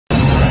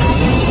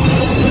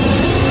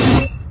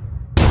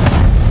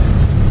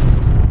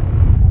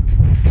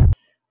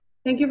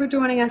Thank you for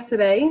joining us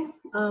today.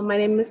 My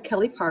name is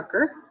Kelly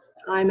Parker.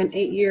 I'm an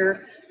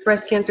 8-year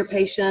breast cancer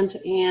patient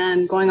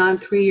and going on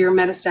 3-year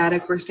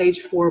metastatic or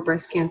stage 4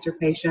 breast cancer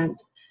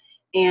patient.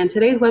 And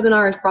today's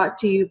webinar is brought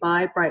to you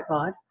by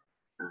Brightbod.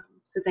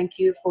 So thank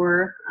you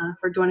for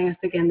joining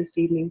us again this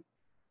evening.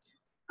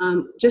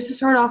 Just to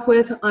start off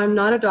with, I'm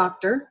not a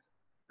doctor,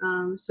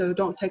 so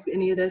don't take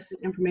any of this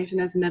information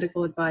as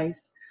medical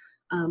advice.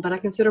 But I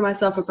consider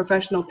myself a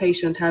professional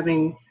patient,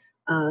 having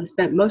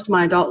spent most of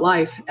my adult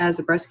life as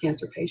a breast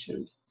cancer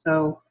patient.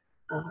 So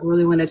I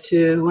really wanted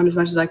to learn as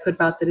much as I could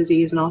about the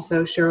disease and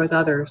also share with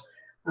others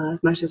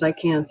as much as I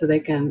can so they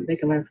can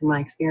learn from my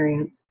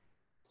experience.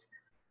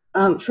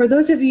 For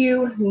those of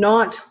you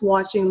not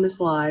watching this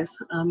live,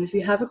 if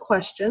you have a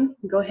question,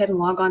 go ahead and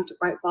log on to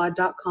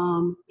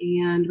brightbod.com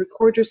and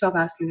record yourself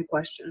asking the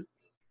question.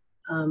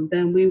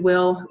 Then we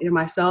will, either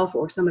myself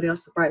or somebody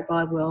else at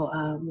Brightbod will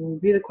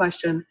review the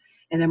question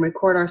and then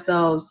record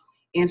ourselves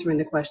answering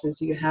the question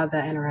so you have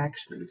that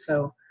interaction.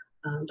 So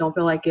don't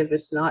feel like if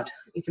you're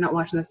not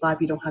watching this live,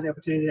 you don't have the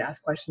opportunity to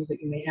ask questions that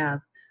you may have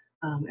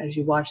as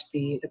you watch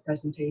the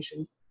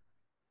presentation.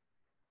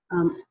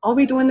 I'll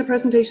be doing the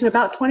presentation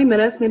about 20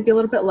 minutes, maybe a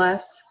little bit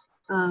less.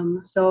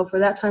 So for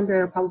that time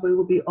period, I'll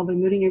be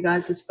muting you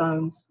guys'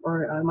 phones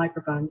or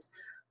microphones.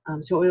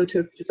 So you'll be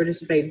able to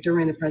participate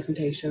during the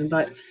presentation.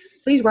 But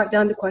please write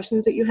down the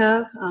questions that you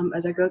have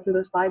as I go through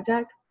the slide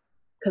deck,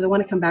 because I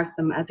want to come back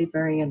to them at the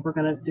very end. We're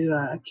going to do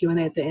a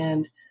Q&A at the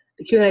end.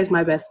 The Q&A is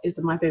my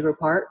favorite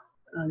part.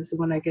 This is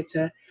when I get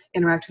to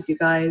interact with you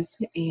guys,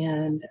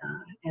 and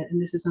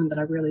this is something that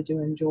I really do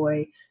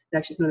enjoy. It's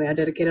actually something I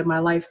dedicated my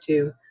life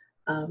to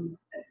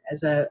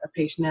as a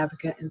patient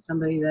advocate and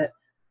something that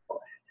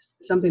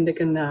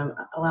can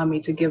allow me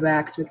to give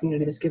back to the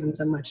community that's given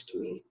so much to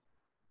me.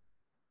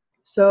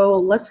 So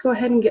let's go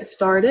ahead and get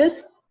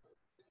started.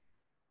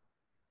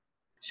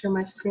 Share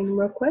my screen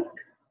real quick.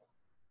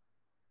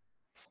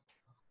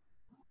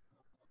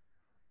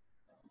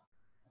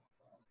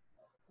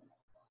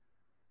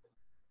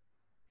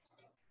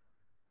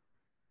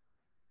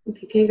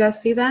 Okay, can you guys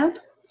see that?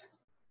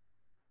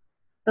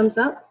 Thumbs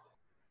up?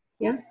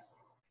 Yeah?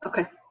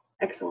 Okay,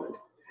 excellent.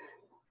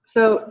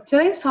 So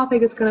today's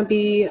topic is going to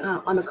be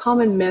on the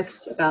common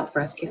myths about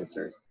breast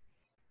cancer.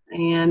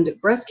 And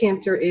breast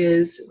cancer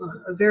is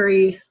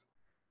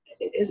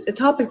a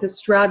topic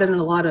that's shrouded in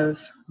a lot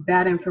of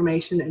bad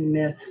information and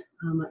myth,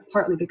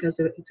 partly because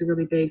it's a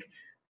really big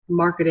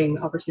marketing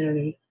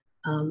opportunity.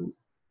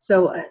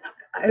 So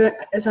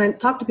as I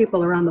talk to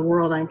people around the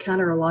world, I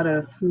encounter a lot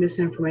of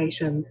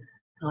misinformation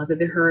that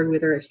they heard,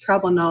 whether it's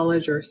tribal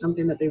knowledge or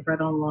something that they've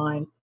read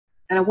online.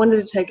 And I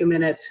wanted to take a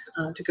minute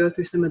to go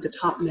through some of the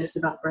top myths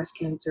about breast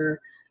cancer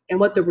and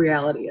what the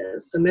reality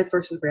is. So myth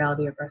versus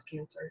reality of breast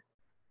cancer.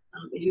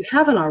 If you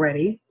haven't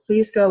already,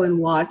 please go and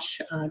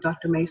watch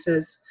Dr.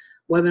 Mesa's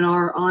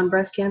webinar on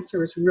breast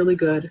cancer. It's really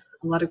good.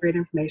 A lot of great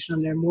information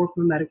on there, more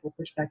from a medical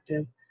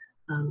perspective.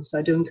 So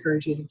I do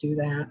encourage you to do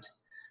that.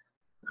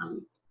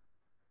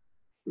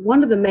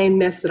 One of the main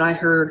myths that I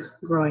heard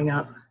growing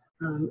up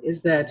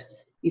is that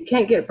you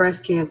can't get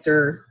breast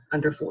cancer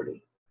under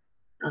 40.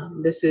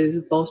 This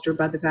is bolstered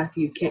by the fact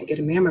that you can't get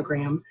a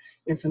mammogram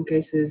in some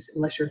cases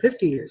unless you're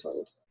 50 years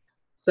old.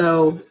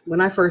 So when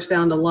I first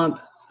found a lump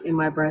in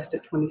my breast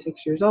at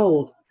 26 years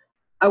old,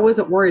 I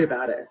wasn't worried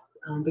about it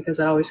because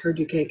I always heard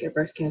you can't get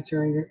breast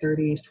cancer in your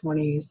 30s,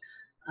 20s.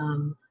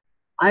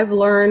 I've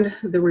learned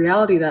the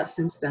reality of that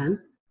since then,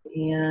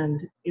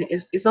 and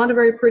it's not a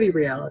very pretty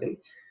reality.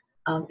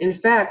 In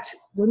fact,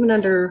 women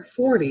under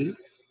 40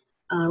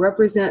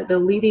 represent the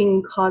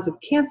leading cause of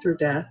cancer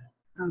death,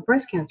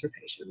 breast cancer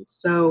patients.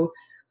 So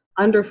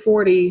under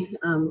 40,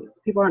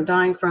 people aren't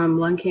dying from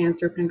lung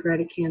cancer,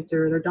 pancreatic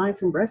cancer, they're dying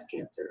from breast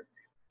cancer.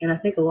 And I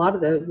think a lot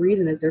of the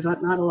reason is there's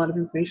not a lot of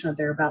information out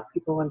there about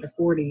people under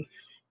 40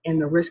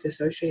 and the risk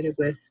associated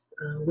with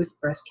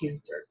breast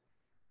cancer.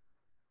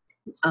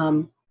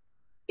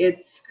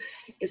 It's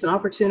an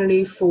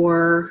opportunity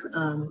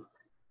to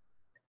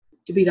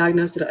be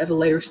diagnosed at a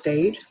later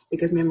stage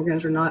because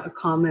mammograms are not a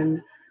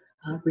common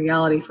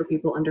reality for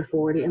people under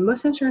 40, and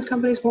most insurance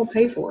companies won't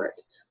pay for it.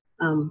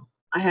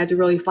 I had to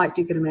really fight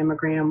to get a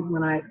mammogram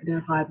when I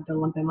identified the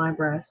lump in my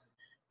breast.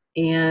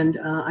 And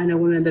I know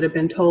women that have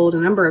been told a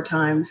number of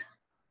times,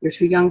 you're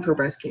too young for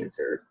breast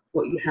cancer.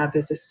 What you have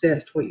is a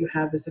cyst. What you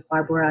have is a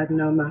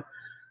fibroadenoma.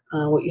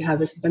 What you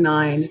have is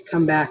benign.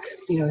 Come back,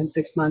 in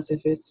 6 months.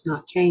 If it's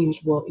not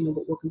changed,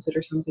 we'll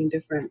consider something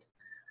different.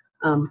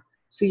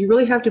 So you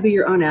really have to be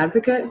your own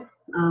advocate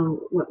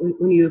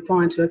when you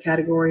fall into a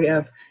category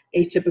of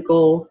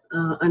atypical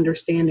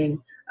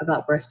understanding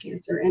about breast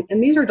cancer.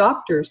 And these are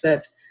doctors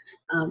that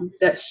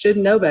should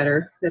know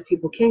better that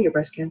people can get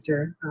breast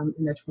cancer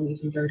in their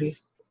 20s and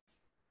 30s.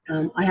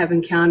 I have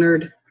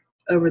encountered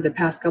over the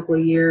past couple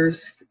of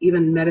years,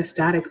 even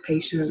metastatic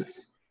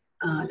patients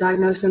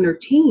diagnosed in their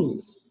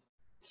teens.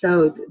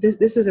 So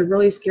this is a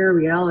really scary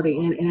reality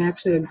and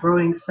actually a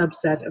growing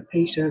subset of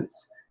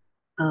patients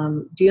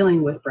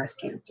dealing with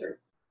breast cancer.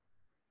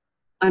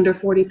 Under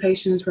 40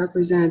 patients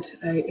represent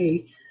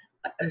a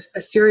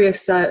a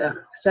serious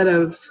set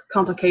of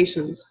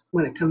complications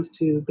when it comes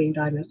to being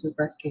diagnosed with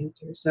breast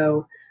cancer.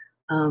 So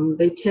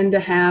they tend to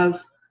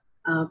have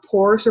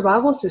poor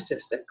survival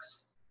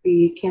statistics.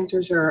 The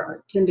cancers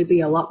tend to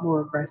be a lot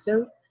more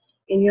aggressive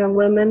in young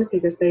women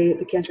because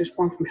the cancers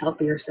form from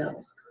healthier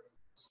cells.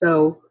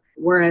 So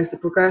whereas the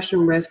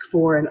progression risk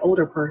for an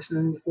older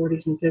person,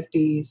 40s and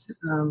 50s,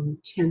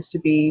 tends to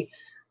be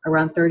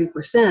around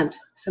 30%,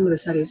 some of the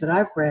studies that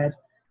I've read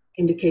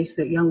indicates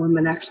that young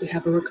women actually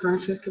have a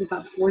recurrence risk of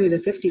about 40 to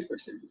 50%.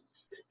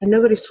 And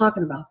nobody's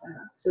talking about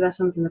that. So that's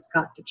something that's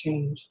got to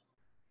change.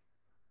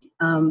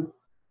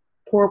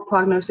 Poor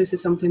prognosis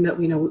is something that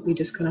we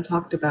just kind of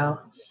talked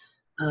about.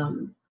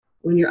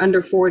 When you're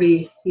under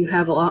 40, you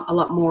have a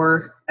lot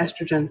more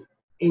estrogen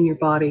in your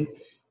body,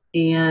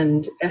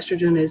 and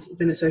estrogen has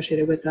been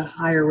associated with a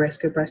higher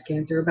risk of breast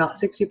cancer. About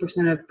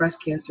 60% of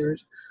breast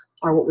cancers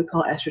are what we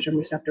call estrogen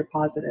receptor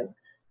positive,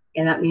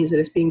 and that means that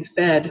it's being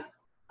fed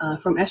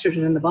from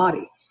estrogen in the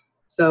body.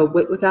 So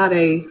without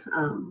an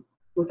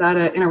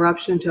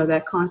interruption to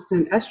that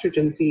constant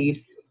estrogen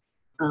feed,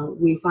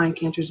 we find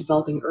cancers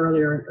developing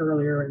earlier and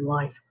earlier in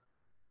life.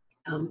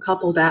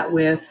 Couple that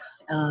with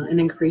an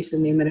increase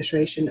in the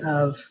administration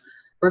of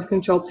birth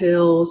control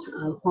pills,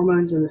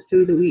 hormones in the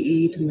food that we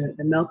eat, and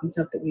the milk and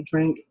stuff that we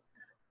drink,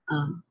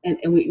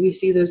 and we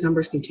see those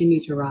numbers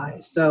continue to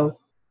rise. So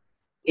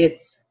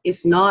it's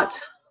not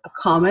a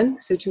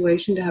common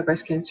situation to have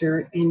breast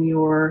cancer in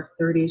your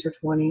 30s or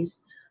 20s.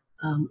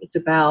 It's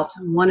about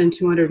 1 in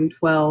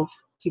 212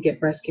 to get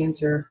breast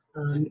cancer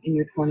in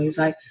your 20s.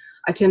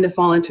 I tend to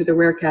fall into the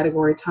rare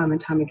category time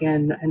and time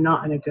again, and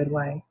not in a good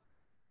way.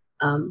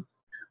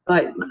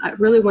 But I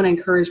really want to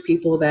encourage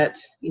people that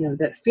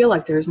that feel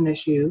like there's an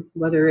issue,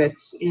 whether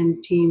it's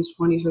in teens,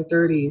 20s, or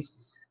 30s,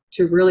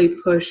 to really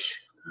push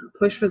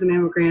for the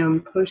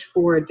mammogram, push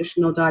for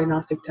additional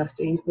diagnostic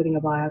testing, including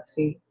a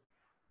biopsy,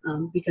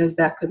 because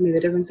that could be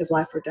the difference of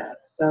life or death.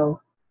 So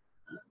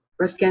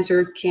breast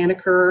cancer can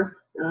occur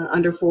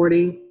under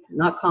 40,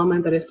 not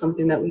common, but it's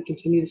something that we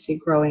continue to see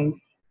growing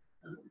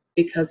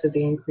because of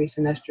the increase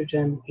in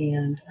estrogen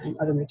and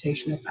other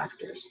mutational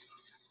factors.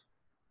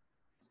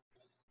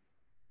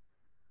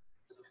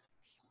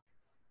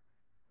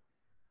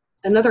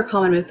 Another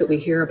common myth that we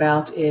hear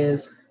about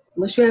is,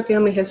 unless you have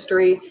family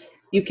history,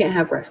 you can't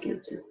have breast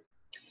cancer.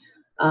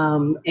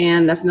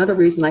 And that's another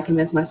reason I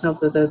convinced myself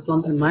that the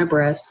lump in my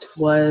breast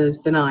was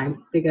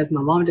benign, because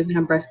my mom didn't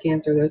have breast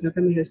cancer. There's no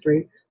family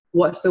history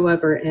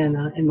whatsoever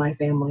in my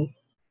family.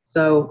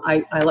 So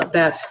I let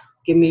that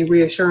give me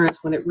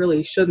reassurance when it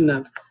really shouldn't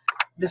have.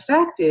 The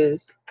fact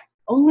is,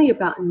 only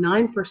about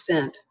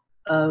 9%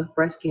 of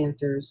breast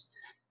cancers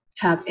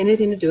have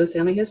anything to do with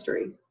family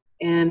history.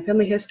 And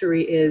family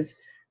history is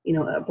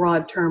a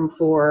broad term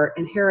for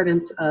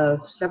inheritance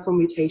of several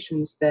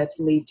mutations that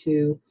lead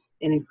to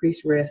an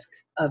increased risk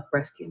of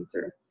breast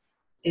cancer.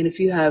 And if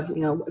you have,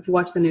 if you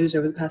watch the news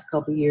over the past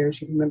couple of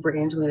years, you remember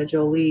Angelina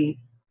Jolie,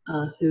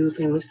 who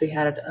famously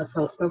had a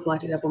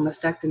prophylactic double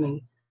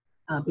mastectomy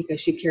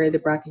because she carried the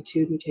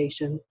BRCA2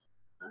 mutation.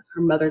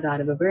 Her mother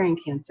died of ovarian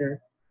cancer.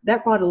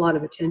 That brought a lot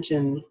of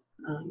attention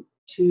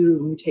to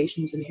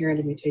mutations,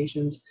 inherited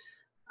mutations,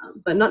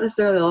 but not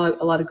necessarily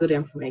a lot of good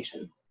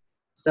information.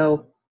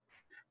 So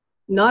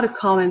not a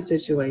common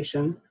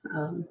situation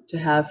to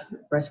have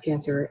breast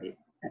cancer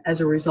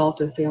as a result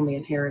of family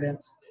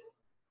inheritance.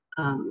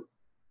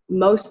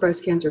 Most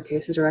breast cancer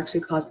cases are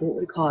actually caused by what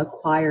we call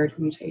acquired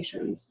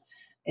mutations.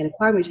 And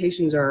acquired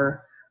mutations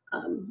are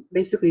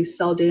basically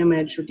cell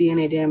damage or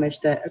DNA damage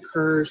that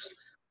occurs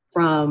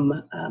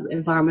from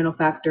environmental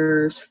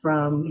factors,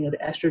 from the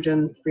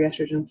estrogen, free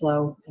estrogen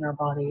flow in our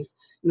bodies.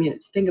 I mean,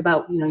 think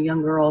about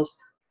young girls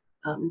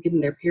getting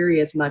their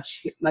periods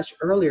much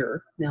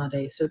earlier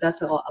nowadays. So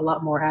that's a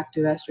lot more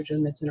active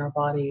estrogen that's in our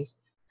bodies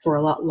for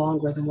a lot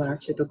longer than what our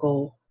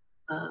typical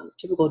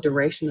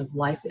duration of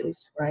life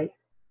is, right?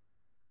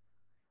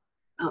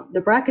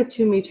 The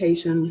BRCA2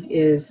 mutation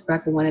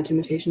BRCA1 and 2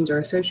 mutations are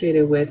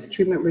associated with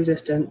treatment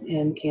resistant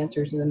in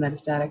cancers in the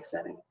metastatic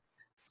setting.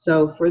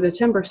 So for the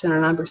 10% or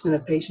 9%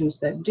 of patients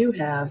that do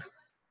have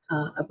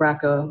a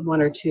BRCA1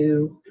 or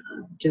 2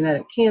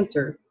 genetic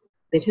cancer,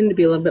 they tend to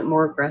be a little bit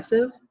more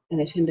aggressive, and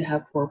they tend to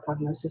have poor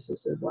prognosis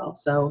as well.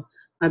 So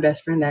my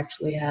best friend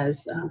actually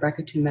has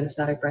BRCA2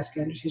 metastatic breast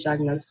cancer. She's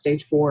diagnosed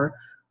stage 4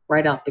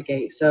 right out the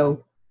gate.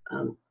 So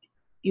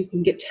you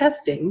can get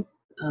testing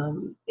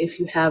if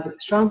you have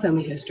strong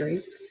family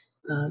history,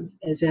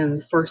 as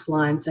in first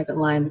line, second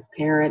line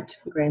parent,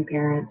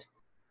 grandparent,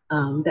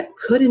 that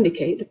could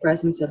indicate the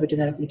presence of a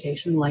genetic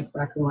mutation like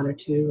BRCA1 or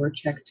 2 or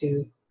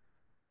CHEK2.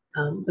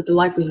 But the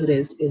likelihood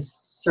is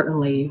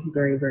certainly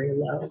very, very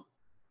low.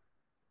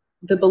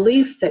 The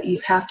belief that you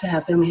have to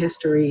have family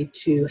history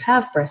to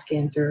have breast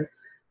cancer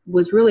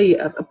was really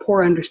a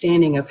poor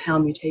understanding of how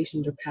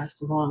mutations are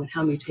passed along and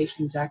how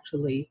mutations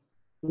actually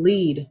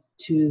lead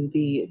to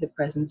the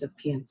presence of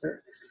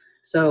cancer.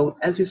 So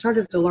as we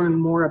started to learn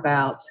more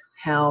about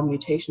how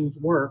mutations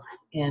work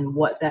and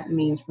what that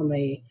means from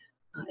a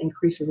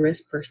increased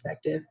risk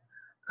perspective,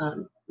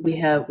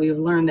 we've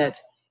learned that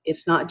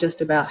it's not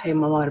just about, hey,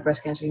 my mom had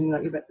breast cancer,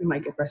 you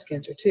might get breast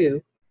cancer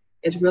too.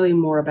 It's really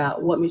more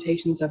about what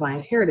mutations have I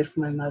inherited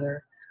from my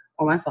mother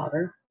or my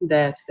father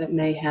that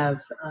may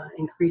have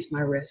increased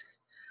my risk.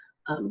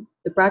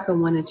 The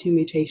BRCA1 and 2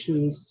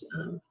 mutations,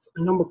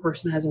 a normal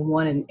person has a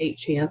 1 in 8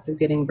 chance of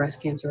getting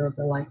breast cancer over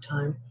their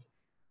lifetime.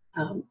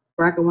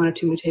 BRCA1 or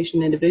 2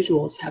 mutation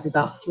individuals have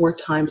about 4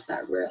 times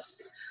that risk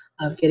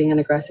of getting an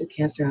aggressive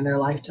cancer in their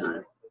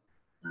lifetime.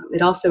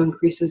 It also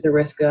increases the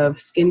risk of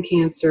skin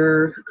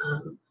cancer,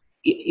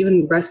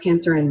 even breast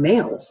cancer in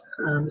males.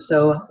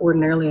 So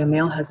ordinarily a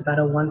male has about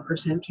a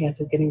 1% chance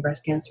of getting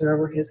breast cancer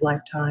over his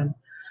lifetime,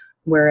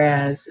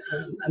 whereas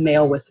a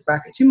male with the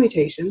BRCA2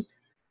 mutation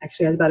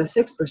actually has about a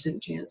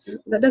 6% chance.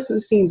 That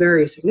doesn't seem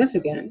very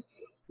significant,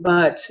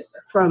 but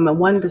from a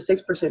 1 to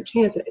 6%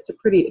 chance, it's a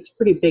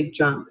pretty big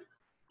jump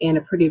and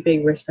a pretty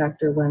big risk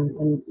factor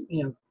when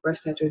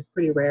breast cancer is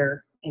pretty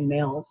rare in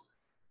males.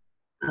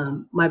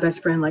 My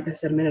best friend, like I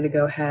said a minute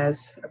ago,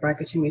 has a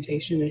BRCA2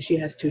 mutation and she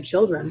has 2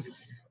 children.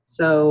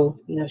 So,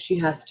 she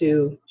has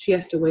to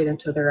wait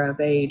until they're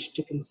of age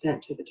to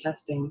consent to the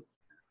testing.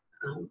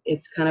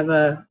 It's kind of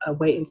a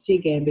wait and see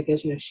game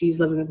because, she's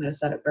living with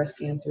metastatic breast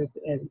cancer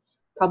and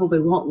probably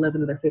won't live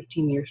another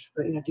 15 years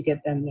to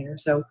get them there.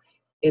 So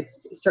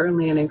it's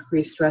certainly an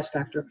increased stress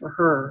factor for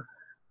her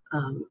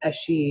as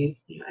she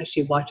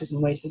watches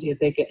and waits to see if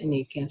they get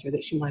any cancer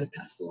that she might have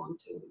passed along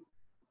to.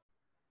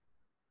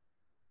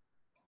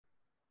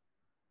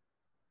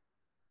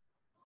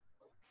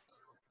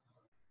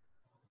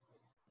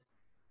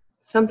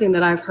 Something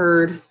that I've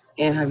heard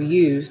and have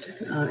used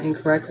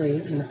incorrectly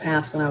in the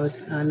past when I was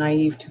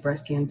naive to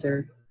breast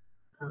cancer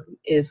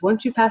is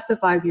once you pass the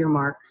 5-year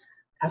mark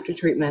after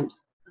treatment,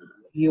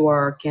 you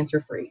are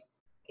cancer-free.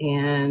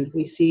 And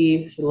we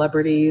see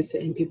celebrities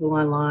and people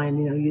online,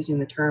 using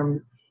the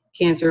term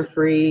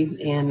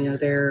cancer-free, and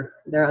they're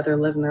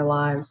living their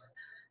lives.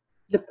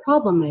 The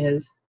problem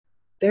is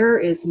there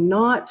is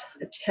not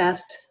a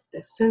test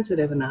that's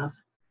sensitive enough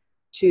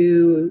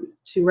to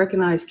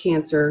recognize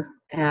cancer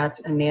at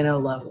a nano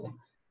level.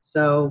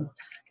 So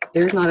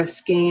there's not a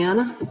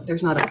scan,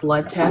 there's not a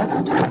blood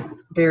test,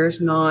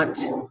 there's not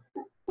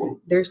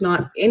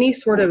any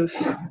sort of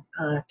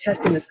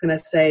testing that's going to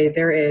say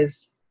there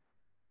is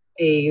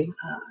a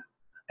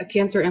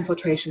cancer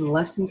infiltration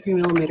less than 3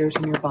 millimeters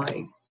in your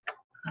body.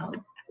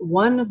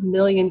 1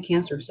 million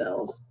cancer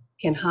cells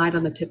can hide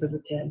on the tip of a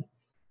pin,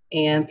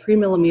 and 3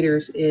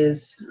 millimeters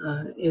is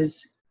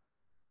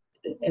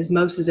as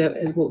most as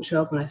it won't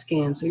show up on a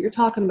scan. So you're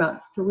talking about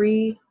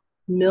 3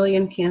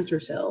 million cancer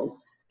cells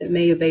that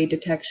may evade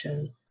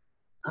detection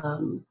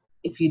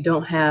if you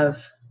don't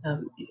have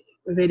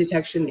evade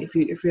detection if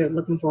you're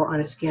looking for on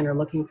a scan or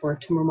looking for a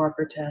tumor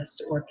marker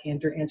test or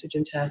cancer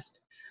antigen test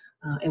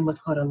and what's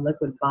called a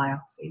liquid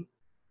biopsy.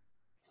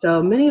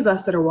 So many of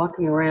us that are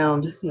walking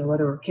around,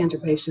 whether we're cancer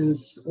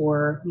patients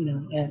or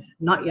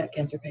not yet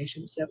cancer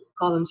patients that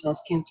call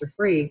themselves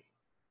cancer-free,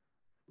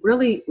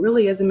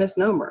 really is a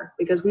misnomer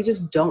because we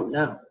just don't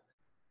know.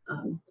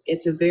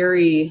 It's a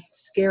very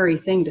scary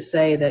thing to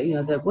say that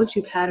that once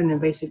you've had an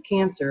invasive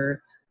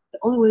cancer, the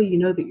only way you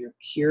know that you're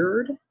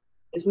cured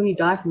is when you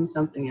die from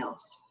something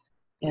else.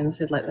 And I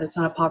said, that's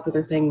not a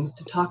popular thing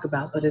to talk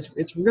about, but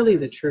it's really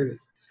the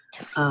truth.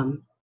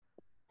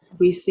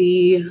 We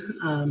see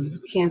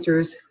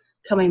cancers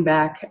coming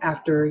back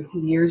after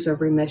years of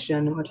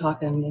remission. We're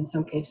talking, in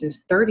some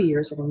cases, 30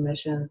 years of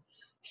remission.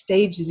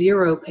 Stage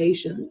 0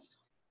 patients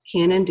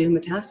can and do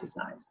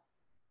metastasize.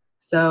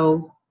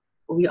 So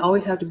we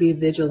always have to be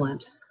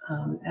vigilant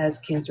as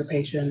cancer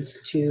patients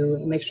to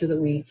make sure that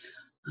we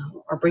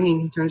are bringing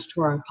concerns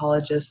to our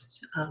oncologists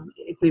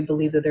if we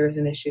believe that there is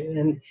an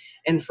issue.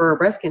 And for a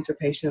breast cancer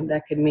patient,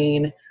 that could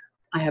mean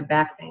I have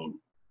back pain.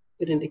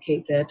 It could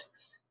indicate that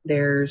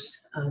there's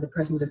the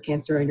presence of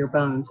cancer in your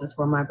bones. That's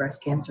where my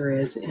breast cancer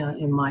is,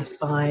 in my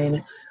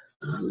spine,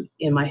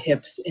 in my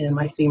hips, in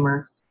my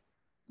femur.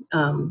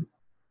 And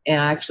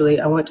actually,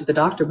 I went to the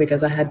doctor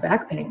because I had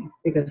back pain,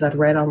 because I'd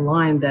read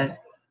online that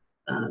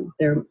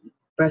their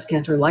breast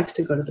cancer likes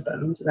to go to the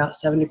bones. About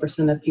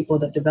 70% of people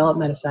that develop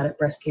metastatic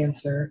breast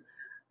cancer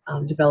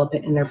develop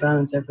it in their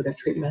bones over their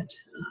treatment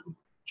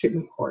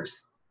course.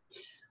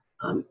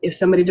 If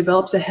somebody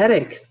develops a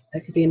headache,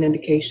 that could be an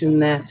indication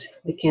that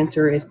the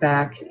cancer is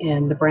back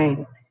in the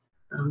brain.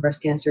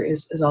 Breast cancer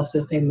is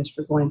also famous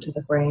for going to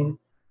the brain.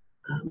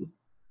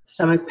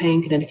 Stomach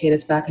pain can indicate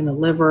it's back in the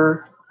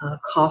liver.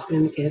 Cough can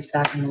indicate it's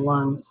back in the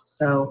lungs.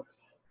 So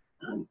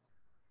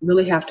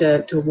really have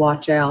to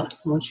watch out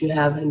once you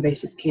have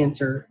invasive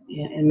cancer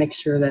and make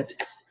sure that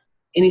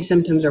any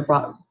symptoms are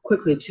brought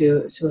quickly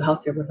to a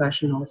healthcare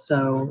professional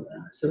so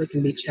they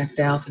can be checked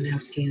out and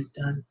have scans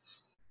done.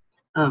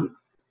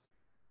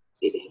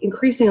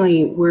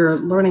 Increasingly, we're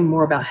learning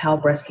more about how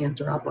breast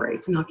cancer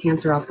operates and how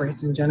cancer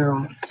operates in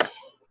general.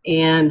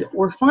 And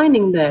we're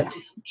finding that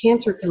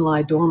cancer can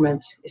lie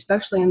dormant,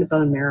 especially in the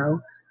bone marrow,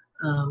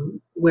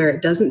 where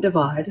it doesn't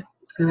divide.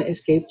 It's going to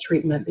escape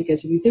treatment,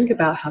 because if you think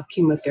about how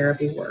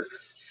chemotherapy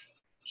works,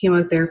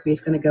 chemotherapy is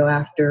going to go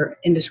after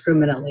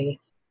indiscriminately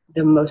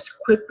the most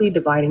quickly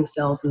dividing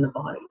cells in the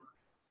body.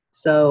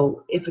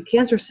 So if a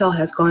cancer cell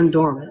has gone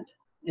dormant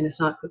and it's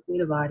not quickly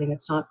dividing,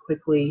 it's not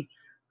quickly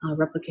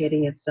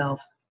replicating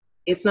itself,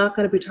 it's not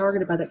going to be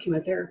targeted by that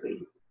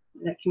chemotherapy.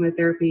 That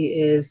chemotherapy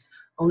is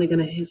only going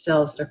to hit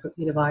cells that are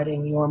quickly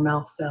dividing, your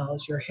mouth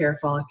cells, your hair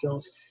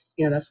follicles.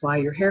 That's why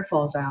your hair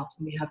falls out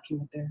when you have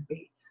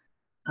chemotherapy.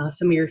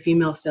 Some of your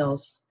female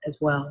cells as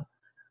well.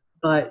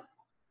 But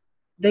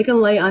they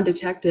can lay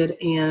undetected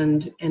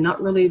and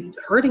not really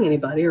hurting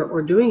anybody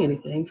or doing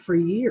anything for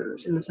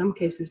years, and in some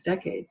cases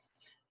decades.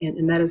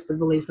 And that is the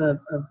belief of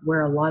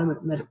where a lot of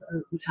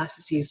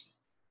metastases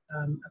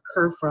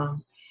occur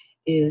from,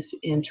 is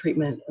in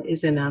treatment,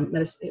 is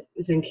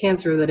in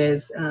cancer that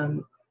is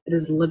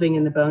living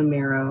in the bone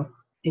marrow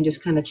and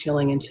just kind of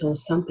chilling until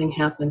something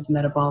happens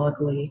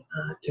metabolically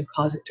to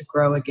cause it to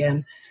grow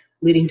again,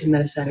 leading to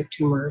metastatic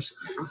tumors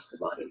across the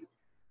body.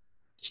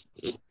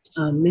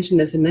 Mentioned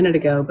this a minute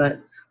ago, but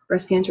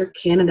breast cancer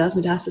can and does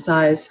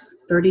metastasize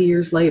 30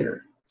 years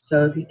later.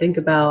 So if you think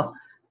about,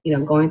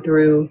 going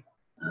through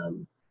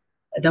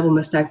a double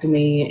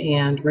mastectomy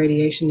and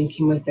radiation and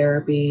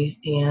chemotherapy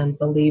and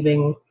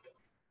believing,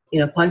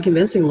 quite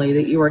convincingly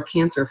that you are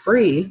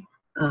cancer-free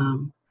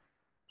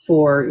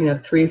for,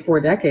 3 or 4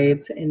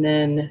 decades, and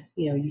then,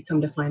 you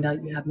come to find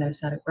out you have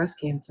metastatic breast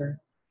cancer,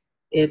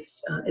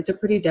 it's a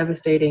pretty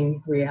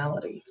devastating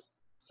reality.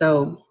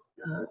 So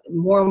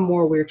more and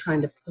more we're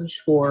trying to push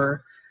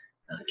for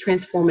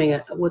transforming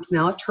what's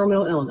now a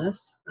terminal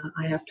illness,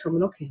 I have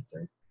terminal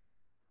cancer,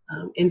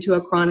 into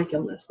a chronic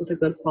illness with a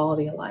good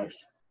quality of life.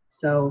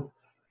 So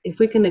if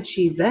we can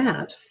achieve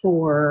that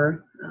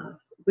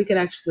we could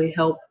actually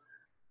help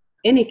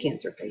any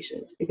cancer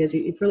patient, because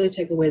you really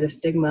take away the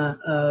stigma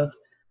of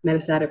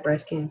metastatic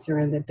breast cancer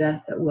and the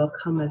death that will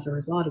come as a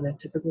result of it,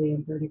 typically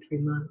in 33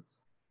 months.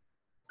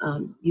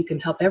 You can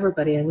help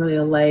everybody and really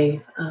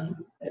allay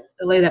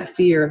that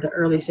fear the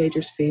early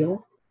stagers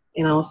feel,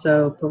 and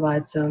also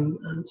provide some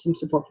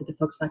support for the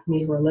folks like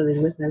me who are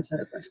living with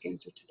metastatic breast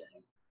cancer today.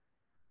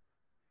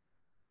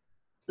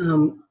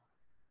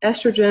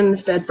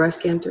 Estrogen-fed breast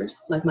cancers,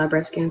 like my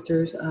breast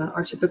cancers,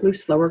 are typically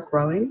slower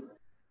growing.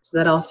 So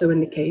that also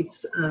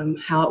indicates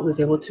how it was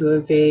able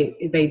to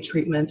evade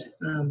treatment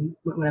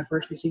when I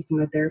first received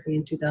chemotherapy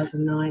in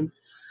 2009.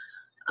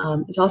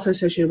 It's also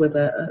associated with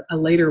a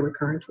later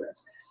recurrence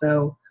risk.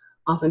 So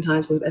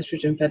oftentimes with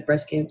estrogen-fed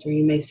breast cancer,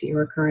 you may see a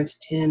recurrence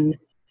 10,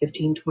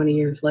 15, 20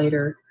 years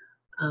later.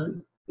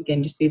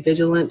 Again, just be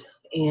vigilant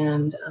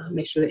and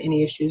make sure that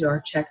any issues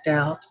are checked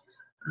out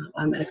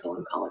by a medical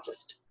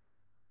oncologist.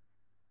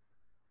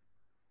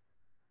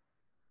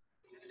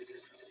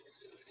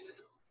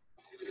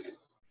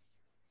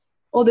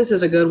 Oh, this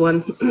is a good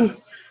one.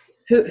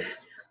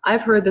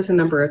 I've heard this a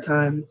number of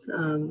times.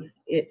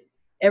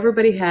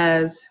 Everybody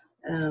has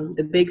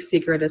the big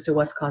secret as to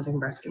what's causing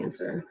breast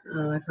cancer.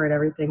 I've heard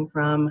everything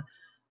from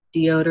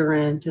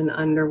deodorant and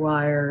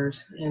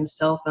underwires and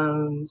cell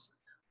phones.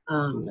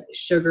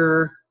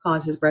 Sugar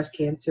causes breast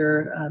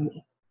cancer.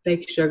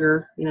 Fake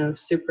sugar,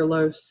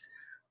 sucralose,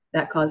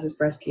 that causes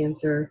breast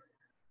cancer.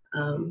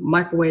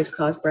 Microwaves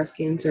cause breast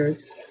cancer.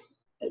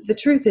 The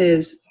truth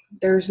is,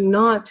 there's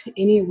not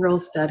any real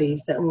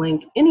studies that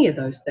link any of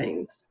those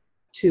things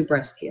to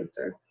breast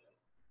cancer.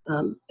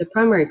 The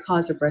primary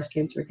cause of breast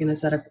cancer, again, is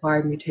that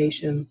acquired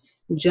mutation,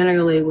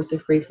 generally with the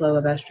free flow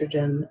of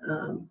estrogen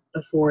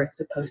before it's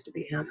supposed to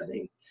be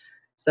happening.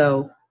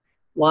 So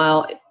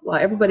while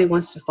everybody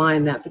wants to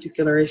find that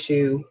particular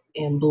issue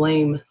and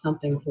blame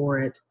something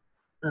for it,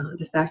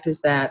 the fact is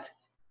that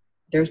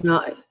there's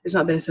not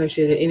been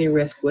associated any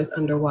risk with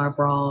underwire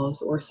bras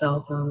or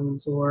cell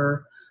phones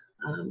or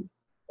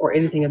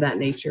anything of that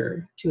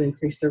nature to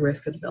increase the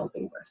risk of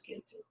developing breast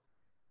cancer.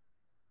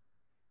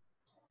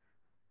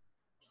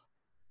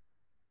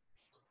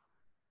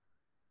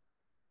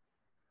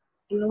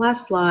 And the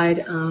last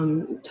slide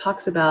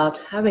talks about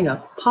having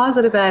a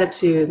positive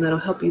attitude, and that'll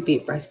help you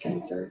beat breast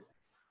cancer.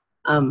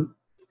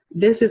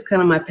 This is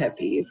kind of my pet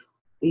peeve.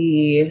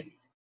 The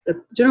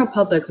general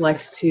public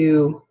likes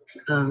to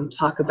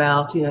talk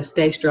about,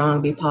 stay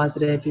strong, be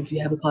positive. If you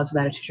have a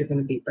positive attitude, you're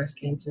going to beat breast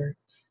cancer.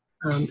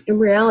 In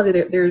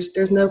reality,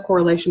 there's no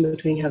correlation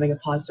between having a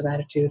positive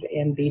attitude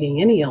and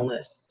beating any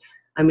illness.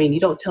 I mean, you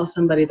don't tell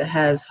somebody that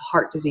has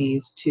heart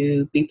disease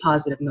to be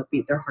positive and they'll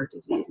beat their heart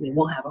disease and they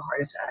won't have a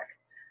heart attack.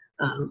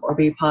 Or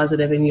be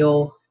positive and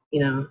you'll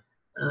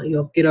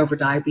get over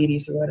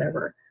diabetes or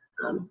whatever.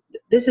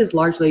 This is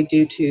largely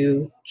due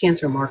to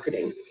cancer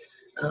marketing.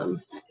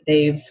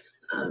 They've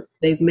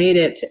made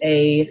it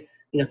a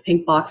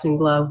pink boxing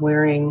glove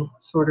wearing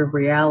sort of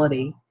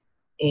reality,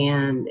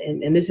 and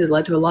this has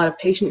led to a lot of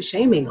patient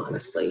shaming.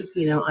 Honestly,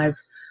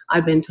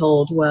 I've been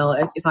told, well,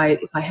 if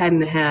I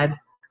hadn't had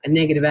a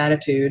negative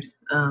attitude,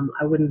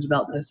 I wouldn't have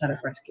developed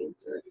metastatic breast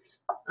cancer.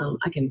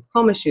 I can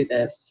promise you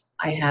this: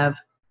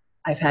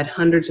 I've had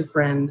hundreds of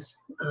friends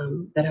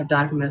that have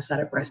died from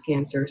metastatic breast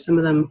cancer, some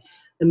of them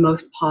the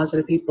most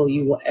positive people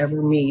you will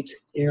ever meet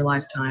in your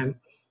lifetime,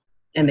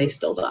 and they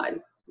still died.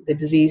 The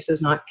disease does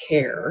not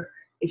care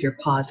if you're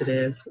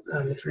positive,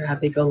 if you're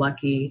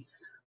happy-go-lucky.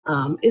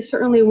 It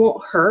certainly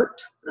won't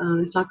hurt.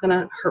 It's not going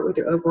to hurt with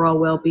your overall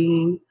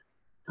well-being.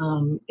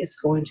 It's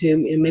going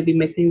to maybe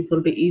make things a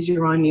little bit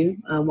easier on you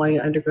while you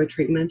undergo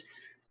treatment,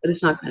 but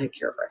it's not going to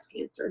cure breast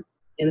cancer,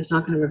 and it's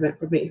not going to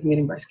prevent you from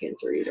getting breast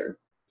cancer either.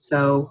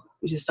 So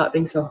we should stop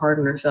being so hard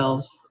on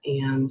ourselves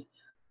and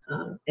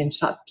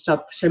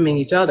stop shaming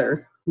each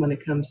other when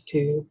it comes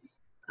to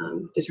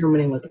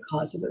determining what the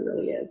cause of it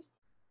really is.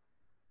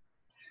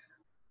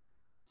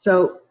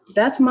 So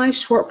that's my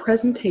short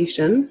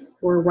presentation.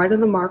 We're right on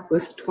the mark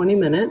with 20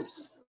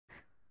 minutes.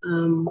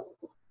 I'm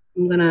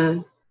going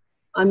to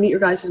unmute your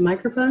guys'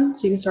 microphone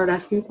so you can start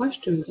asking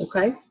questions,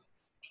 okay?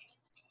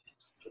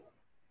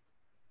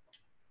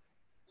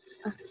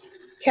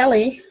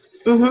 Kelly,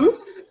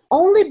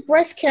 only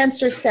breast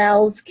cancer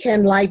cells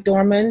can lie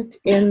dormant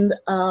in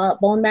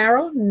bone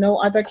marrow, no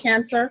other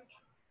cancer?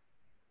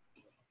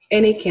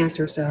 Any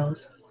cancer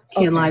cells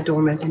can lie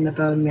dormant in the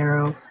bone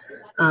marrow.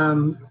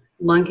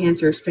 Lung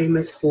cancer is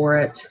famous for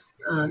it,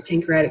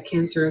 pancreatic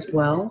cancer as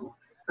well,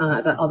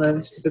 although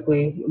it's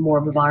typically more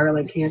of a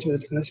virulent cancer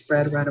that's going to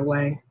spread right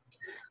away.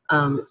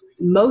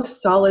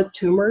 Most solid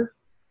tumor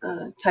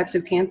types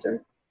of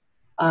cancer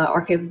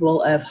are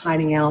capable of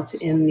hiding out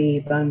in the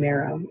bone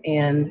marrow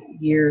and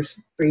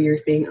for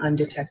years being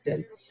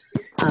undetected.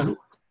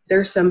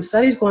 There's some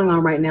studies going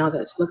on right now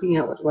that's looking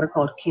at what are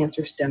called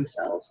cancer stem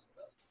cells.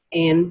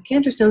 And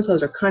cancer stem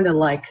cells are kind of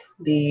like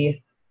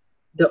the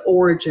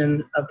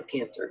origin of the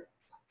cancer.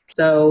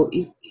 So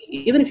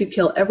even if you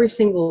kill every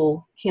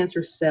single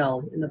cancer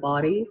cell in the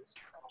body,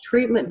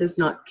 treatment does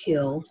not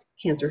kill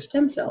cancer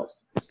stem cells.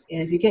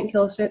 And if you can't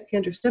kill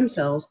cancer stem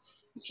cells,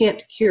 you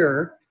can't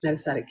cure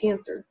metastatic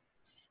cancer.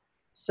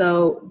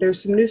 So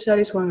there's some new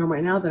studies going on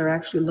right now that are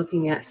actually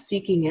looking at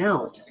seeking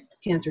out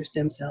cancer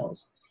stem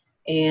cells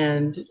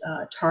and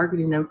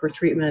targeting them for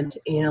treatment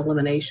and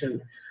elimination.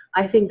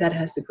 I think that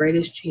has the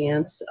greatest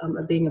chance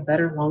of being a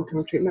better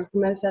long-term treatment for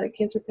metastatic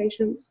cancer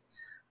patients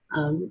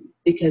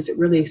because it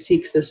really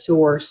seeks the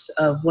source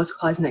of what's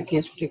causing that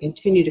cancer to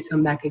continue to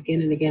come back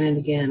again and again and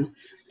again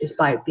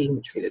despite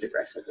being treated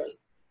aggressively.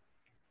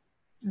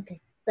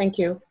 Okay, thank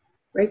you.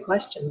 Great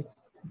question.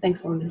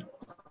 Thanks, Lorna.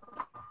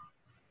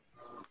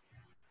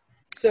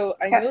 So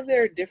I know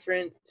there are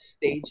different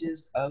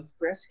stages of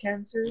breast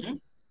cancer,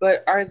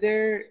 but are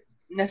there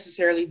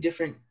necessarily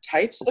different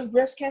types of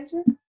breast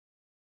cancer?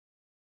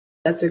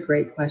 That's a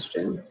great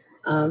question.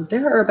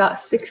 There are about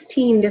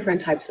 16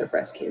 different types of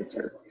breast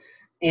cancer.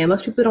 And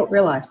most people don't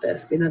realize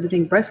this. They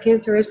think breast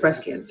cancer is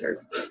breast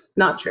cancer.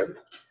 Not true.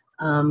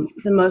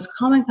 The most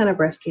common kind of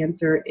breast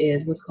cancer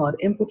is what's called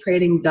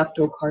infiltrating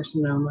ductal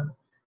carcinoma,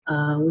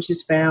 which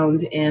is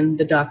found in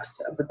the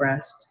ducts of the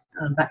breast.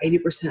 About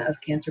 80% of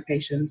cancer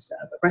patients,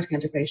 breast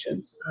cancer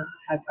patients,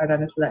 are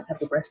diagnosed with that type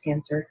of breast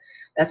cancer.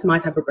 That's my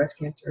type of breast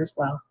cancer as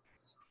well.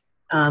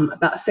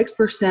 About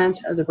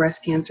 6% of the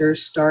breast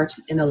cancers start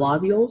in the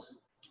lobules,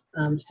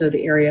 so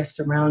the area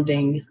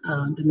surrounding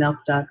the milk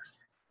ducts.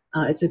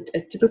 It's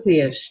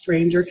typically a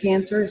stranger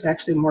cancer. It's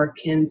actually more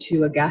akin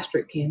to a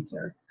gastric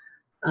cancer.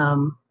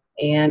 And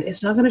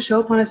it's not going to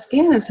show up on a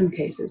scan in some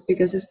cases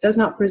because it does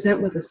not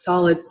present with a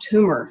solid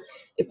tumor.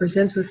 It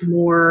presents with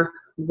more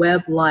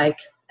web-like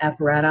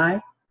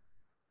apparatus,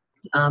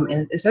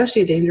 and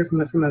especially a danger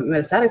from a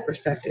metastatic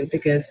perspective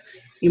because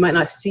you might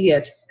not see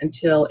it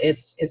until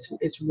it's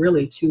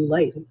really too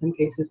late. In some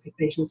cases,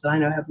 patients that I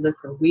know have lived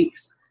for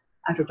weeks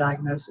after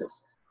diagnosis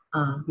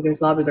because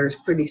lobular is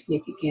pretty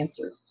sneaky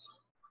cancer.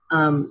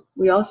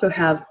 We also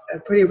have a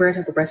pretty rare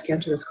type of breast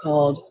cancer that's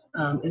called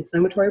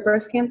inflammatory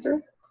breast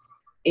cancer,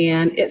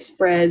 and it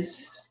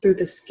spreads through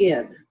the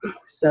skin.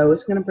 So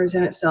it's going to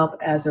present itself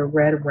as a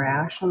red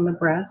rash on the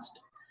breast.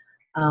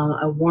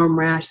 A warm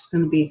rash is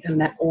going to be kind of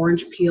that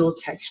orange peel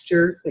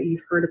texture that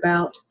you've heard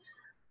about.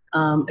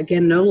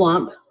 Again, no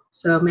lump,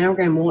 so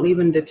mammogram won't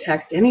even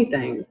detect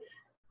anything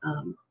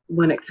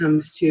when it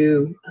comes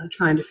to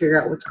trying to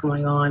figure out what's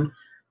going on.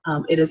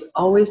 It is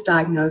always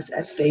diagnosed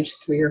at stage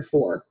 3 or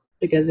 4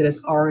 because it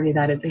is already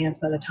that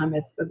advanced by the time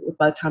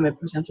it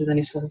presents with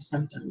any sort of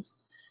symptoms.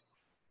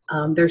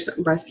 There's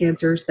certain breast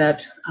cancers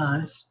that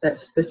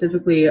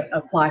specifically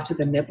apply to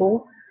the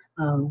nipple,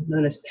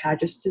 known as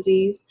Paget's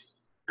disease.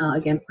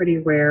 Again, pretty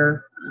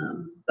rare,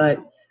 but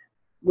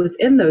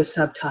within those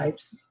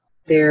subtypes,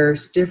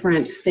 there's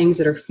different things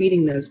that are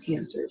feeding those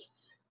cancers.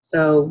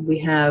 So we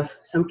have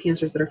some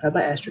cancers that are fed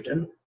by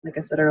estrogen. Like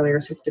I said earlier,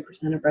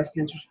 60% of breast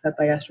cancers are fed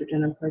by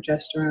estrogen and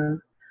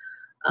progesterone.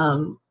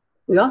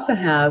 We also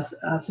have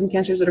some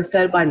cancers that are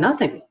fed by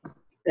nothing,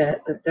 that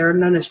they're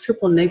known as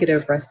triple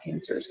negative breast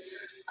cancers,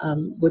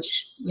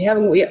 which we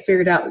haven't yet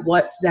figured out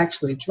what's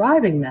actually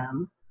driving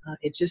them.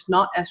 It's just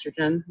not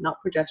estrogen, not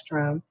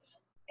progesterone,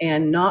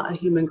 and not a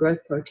human growth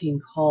protein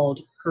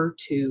called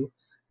HER2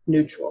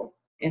 neutral.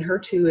 And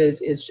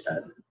HER2 is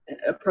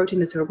a protein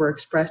that's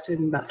overexpressed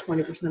in about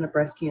 20% of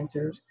breast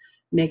cancers,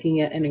 making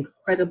it an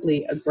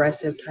incredibly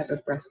aggressive type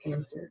of breast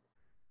cancer.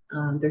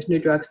 There's new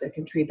drugs that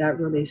can treat that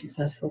really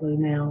successfully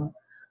now.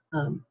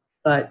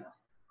 But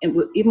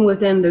even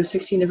within those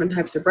 16 different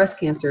types of breast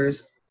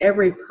cancers,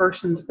 every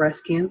person's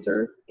breast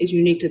cancer is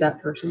unique to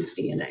that person's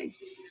DNA.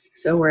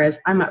 So whereas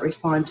I might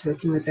respond to a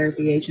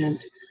chemotherapy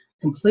agent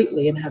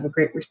completely and have a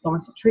great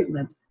response to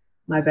treatment,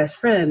 my best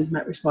friend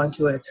might respond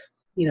to it,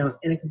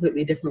 in a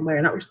completely different way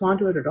or not respond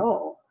to it at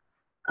all.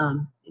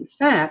 In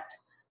fact,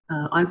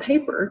 on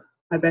paper,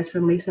 my best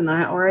friend Lisa and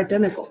I are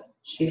identical.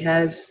 She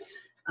has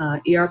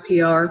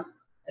ERPR,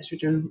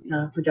 estrogen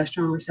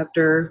progesterone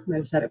receptor,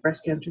 metastatic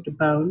breast cancer to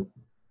bone.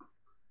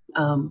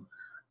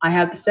 I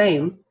have the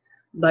same,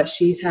 but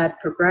she's had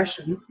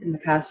progression in the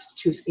past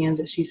 2 scans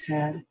that she's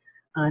had.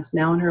 It's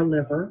now in her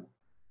liver,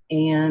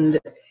 and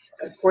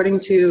according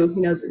to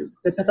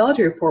the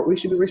pathology report, we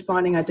should be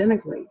responding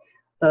identically.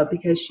 But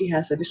because she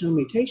has additional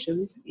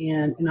mutations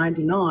and I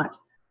do not,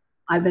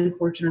 I've been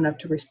fortunate enough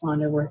to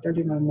respond over a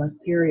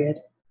 31-month period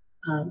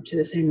to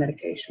the same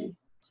medication.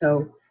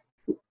 So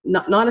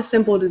not a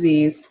simple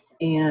disease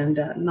and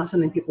not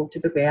something people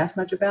typically ask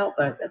much about,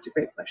 but that's a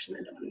great question,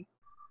 Anthony.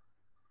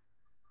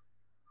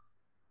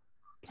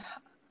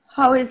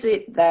 How is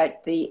it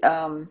that the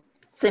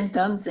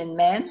symptoms in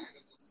men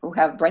who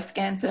have breast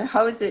cancer,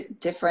 how is it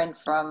different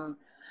from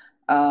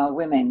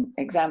women?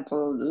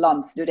 Example,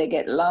 lumps. Do they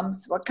get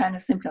lumps? What kind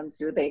of symptoms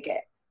do they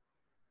get?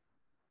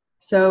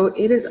 So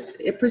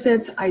it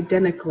presents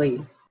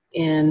identically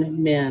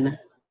in men,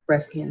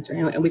 breast cancer,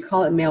 and we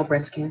call it male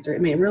breast cancer. I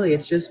mean, really,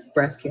 it's just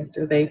breast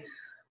cancer. They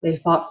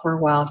fought for a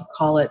while to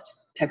call it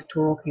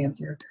pectoral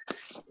cancer.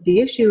 The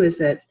issue is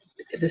that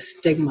the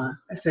stigma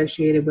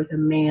associated with a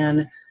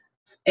man,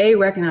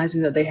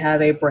 recognizing that they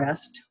have a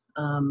breast.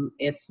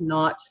 It's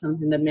not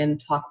something that men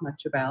talk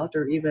much about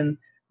or even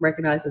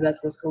recognize that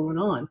that's what's going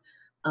on.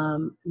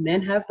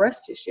 Men have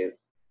breast tissue.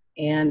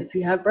 And if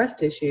you have breast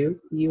tissue,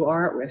 you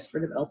are at risk for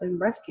developing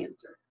breast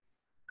cancer.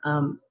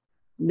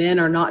 Men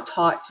are not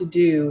taught to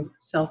do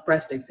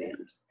self-breast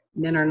exams.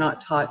 Men are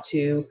not taught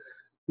to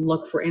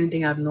look for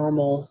anything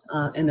abnormal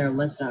in their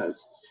lymph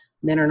nodes.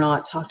 Men are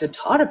not taught to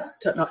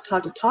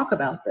talk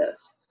about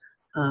this.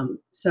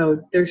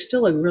 So there's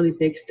still a really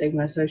big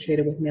stigma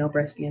associated with male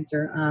breast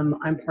cancer.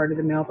 I'm part of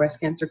the Male Breast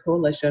Cancer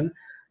Coalition,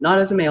 not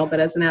as a male, but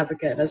as an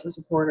advocate, as a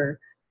supporter.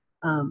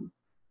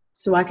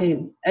 So I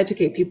can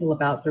educate people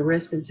about the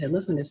risk and say,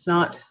 listen, it's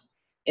not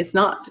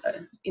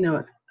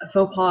a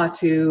faux pas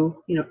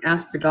to,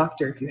 ask your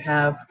doctor if you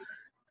have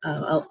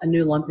a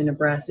new lump in a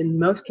breast. In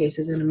most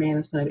cases, in a man,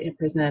 it's going to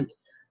present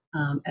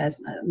as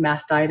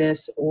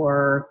mastitis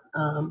or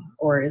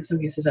in some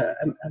cases a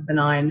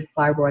benign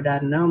fibroid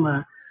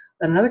adenoma.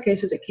 But in other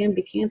cases, it can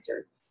be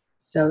cancer.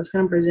 So it's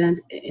going to present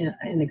in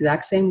the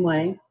exact same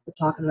way. We're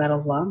talking about a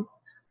lump.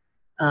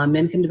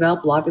 Men can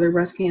develop lobular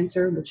breast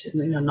cancer, which is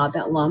not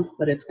that lump,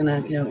 but it's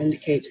going to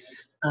indicate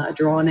a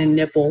drawn-in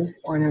nipple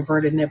or an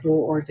inverted nipple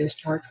or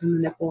discharge from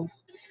the nipple.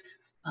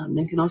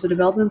 Men can also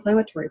develop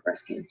inflammatory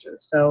breast cancer.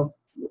 So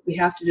we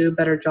have to do a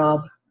better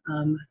job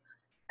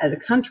as a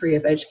country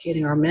of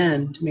educating our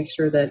men to make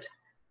sure that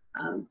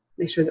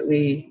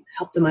we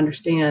help them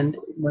understand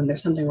when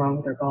there's something wrong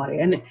with their body.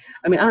 And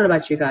I mean, I don't know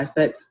about you guys,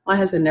 but my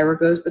husband never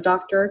goes to the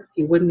doctor.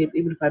 He wouldn't,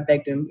 even if I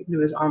begged him, even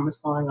if his arm was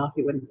falling off,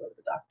 he wouldn't go to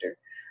the doctor.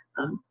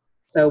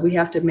 So we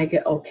have to make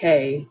it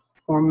okay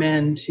for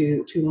men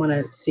to want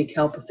to seek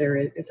help if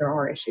there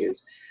are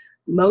issues.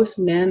 Most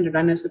men that are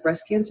diagnosed with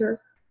breast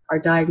cancer are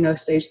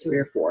diagnosed stage 3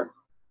 or 4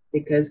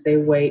 because they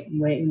wait and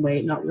wait and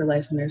wait, not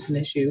realizing there's an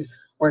issue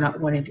or not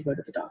wanting to go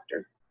to the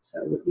doctor.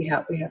 So we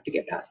have to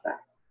get past that.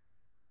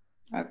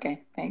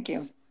 Okay, thank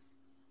you.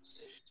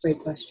 Great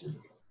question.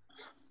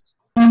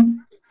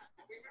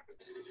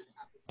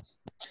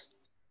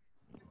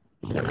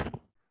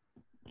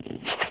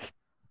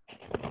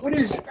 What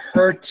is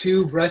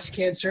HER2 breast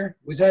cancer?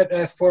 Was that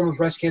a form of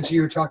breast cancer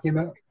you were talking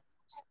about?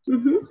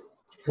 Mm-hmm.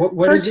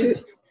 What is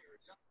it?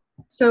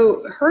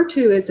 So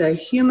HER2 is a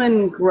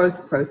human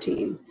growth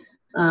protein,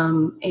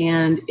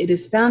 and it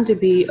is found to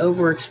be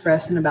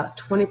overexpressed in about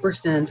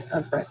 20%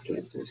 of breast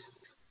cancers.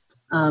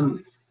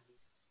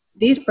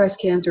 These breast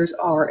cancers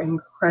are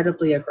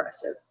incredibly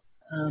aggressive.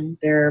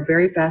 They're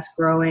very fast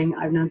growing.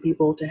 I've known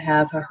people to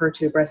have a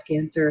HER2 breast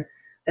cancer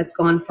that's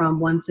gone from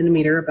 1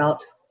 centimeter,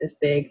 about this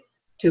big,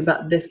 to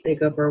about this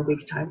big over a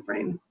week time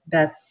frame.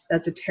 That's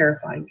a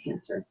terrifying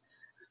cancer.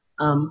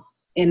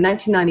 In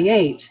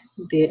 1998,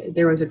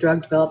 there was a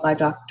drug developed by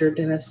Dr.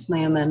 Dennis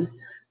Slamman,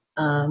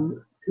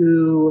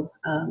 who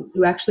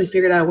actually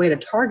figured out a way to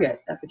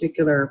target that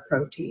particular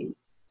protein.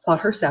 It's called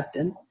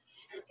Herceptin.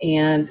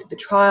 And the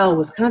trial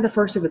was kind of the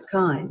first of its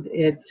kind.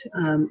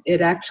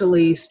 It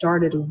actually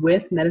started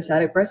with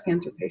metastatic breast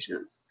cancer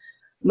patients.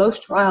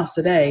 Most trials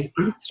today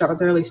start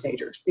with early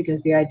stagers because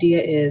the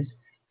idea is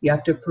you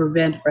have to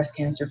prevent breast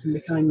cancer from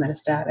becoming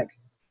metastatic.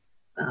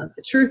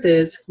 The truth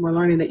is, we're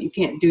learning that you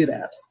can't do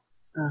that.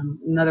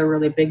 Another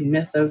really big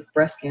myth of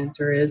breast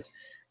cancer is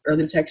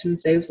early detection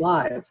saves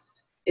lives.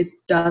 It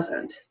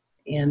doesn't.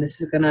 And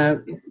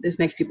this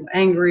makes people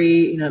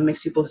angry, it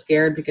makes people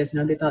scared because,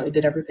 they thought they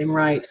did everything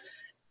right.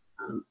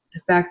 The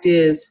fact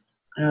is,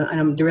 and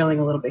I'm derailing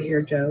a little bit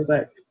here, Joe,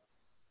 but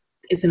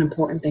it's an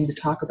important thing to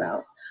talk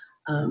about.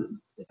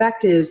 The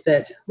fact is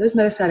that those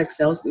metastatic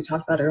cells we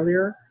talked about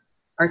earlier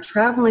are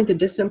traveling to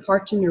distant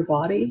parts in your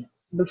body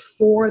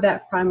before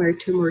that primary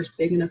tumor is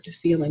big enough to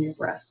feel in your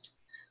breast,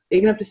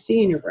 big enough to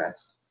see in your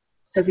breast.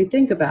 So if you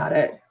think about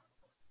it,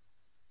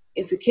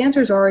 if the cancer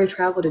has already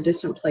traveled to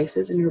distant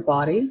places in your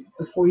body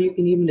before you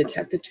can even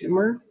detect a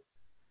tumor,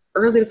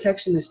 early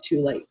detection is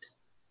too late.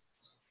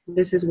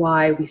 This is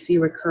why we see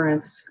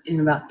recurrence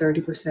in about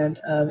 30%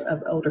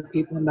 of older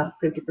people and about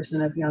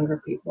 50% of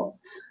younger people.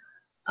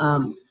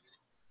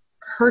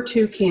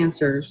 HER2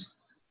 cancers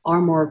are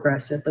more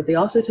aggressive, but they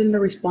also tend to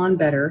respond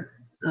better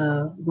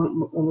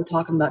when we're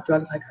talking about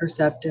drugs like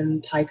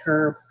Herceptin,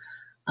 Tykerb,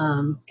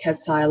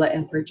 Kadcyla,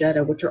 and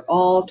Perjeta, which are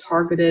all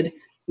targeted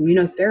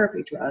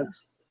immunotherapy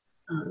drugs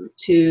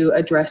to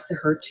address the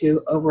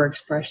HER2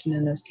 overexpression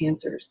in those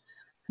cancers.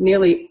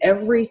 Nearly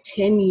every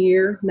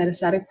 10-year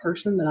metastatic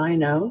person that I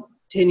know,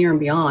 10-year and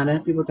beyond,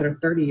 and people that are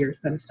 30 years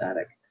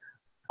metastatic,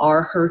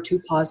 are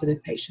HER2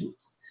 positive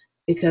patients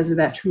because of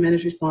that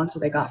tremendous response that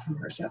they got from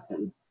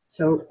Herceptin.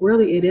 So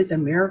really, it is a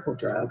miracle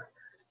drug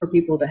for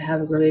people that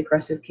have a really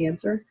aggressive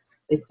cancer.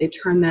 They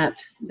turn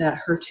that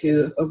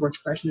HER2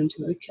 overexpression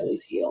into an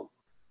Achilles heel.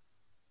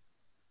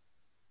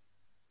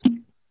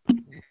 Kelly,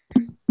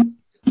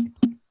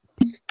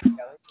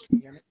 can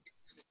you hear me?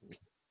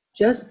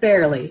 Just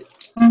barely.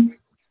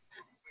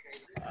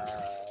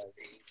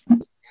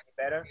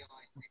 Better?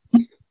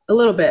 A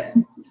little bit.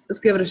 Let's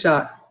give it a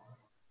shot.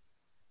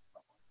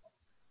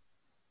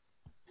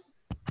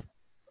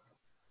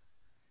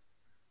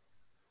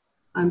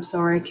 I'm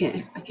sorry,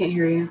 I can't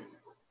hear you.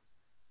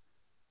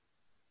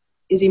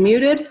 Is he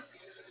muted?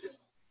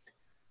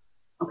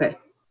 Okay.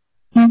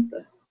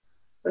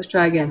 Let's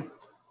try again.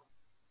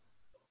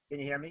 Can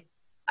you hear me?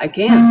 I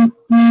can.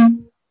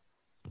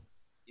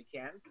 You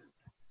can?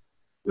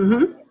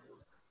 Mm-hmm.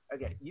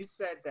 Okay, you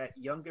said that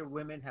younger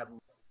women have...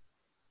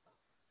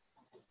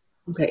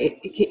 Okay,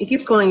 it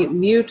keeps going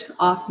mute,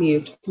 off,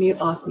 mute, mute,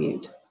 off,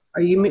 mute.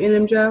 Are you muting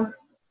him, Joe?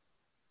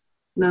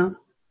 No?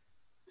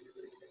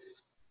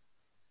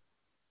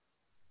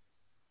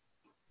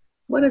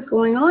 What is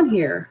going on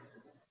here?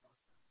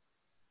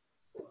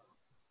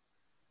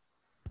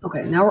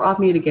 Okay, now we're off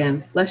mute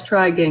again. Let's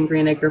try again,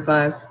 Greenacre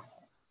 5.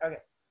 Okay.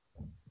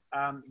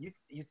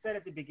 You said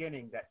at the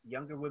beginning that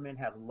younger women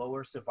have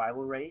lower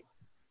survival rate.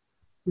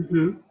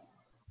 Mm-hmm.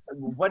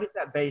 What is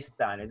that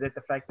based on? Is it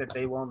the fact that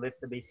they won't live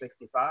to be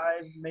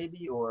 65,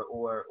 maybe, or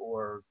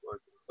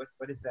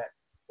what is that?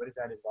 What does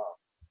that involve?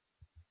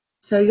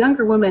 So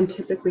younger women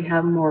typically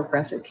have more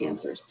aggressive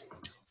cancers.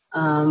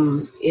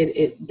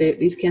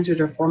 These cancers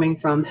are forming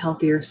from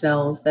healthier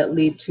cells that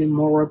lead to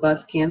more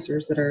robust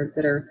cancers that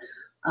are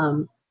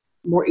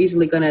more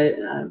easily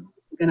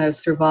gonna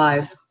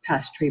survive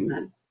past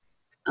treatment.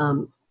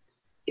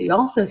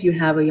 Also, if you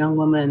have a young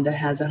woman that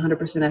has 100%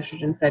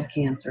 estrogen-fed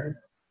cancer,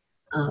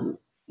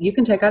 you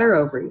can take out her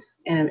ovaries,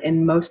 and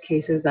in most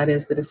cases, that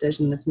is the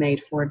decision that's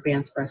made for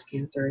advanced breast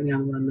cancer in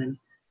young women.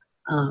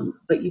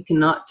 But you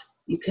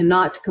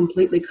cannot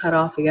completely cut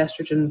off the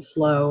estrogen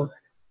flow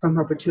from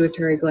her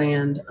pituitary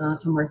gland,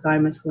 from her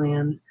thymus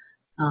gland,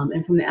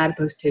 and from the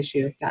adipose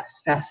tissue,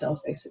 fat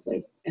cells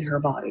basically, in her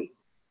body.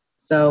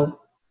 So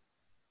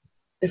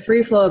the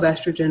free flow of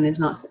estrogen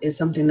is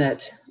something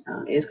that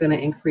is going to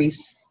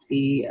increase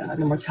the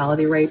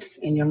mortality rate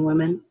in young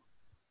women.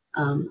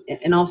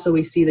 And also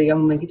we see the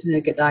young women continue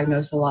to get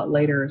diagnosed a lot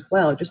later as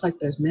well, just like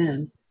those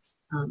men,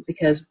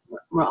 because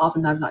we're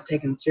oftentimes not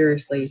taken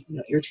seriously.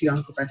 You're too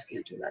young for breast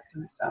cancer, that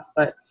kind of stuff.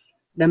 But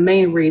the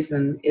main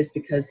reason is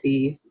because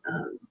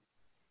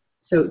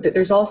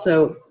there's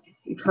also,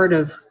 you've heard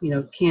of,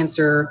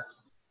 cancer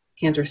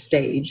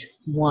stage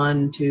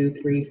 1, 2,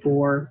 3,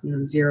 4,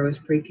 0 is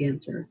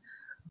precancer.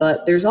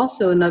 But there's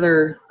also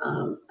another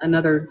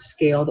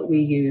scale that we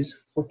use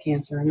for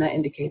cancer, and that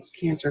indicates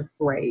cancer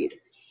grade.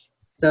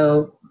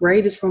 So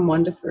grade is from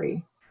 1 to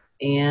 3,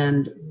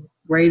 and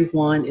grade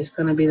 1 is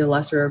going to be the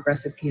lesser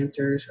aggressive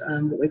cancers,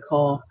 what we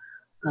call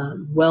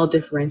well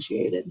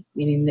differentiated,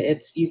 meaning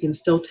that you can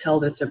still tell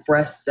that it's a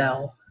breast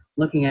cell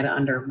looking at it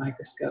under a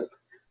microscope.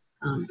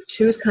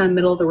 2 is kind of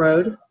middle of the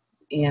road,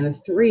 and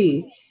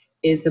 3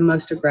 is the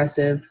most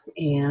aggressive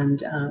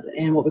and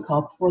what we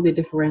call poorly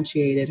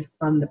differentiated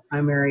from the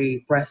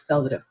primary breast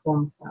cell that it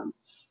formed from.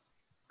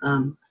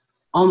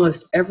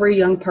 Almost every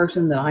young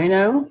person that I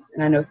know,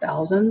 and I know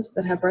thousands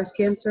that have breast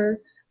cancer,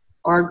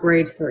 are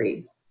grade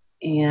 3.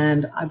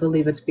 And I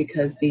believe it's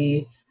because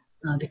the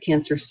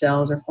cancer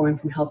cells are forming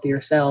from healthier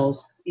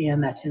cells,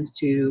 and that tends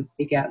to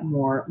beget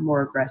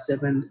more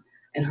aggressive and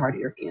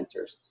hardier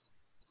cancers.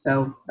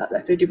 So that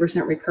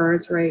 50%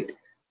 recurrence rate,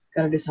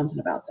 got to do something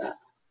about that.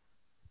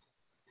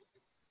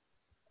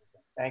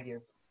 Thank you.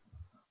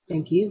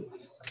 Thank you.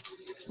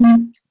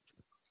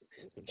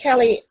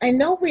 Kelly, I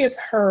know we have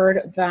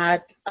heard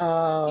that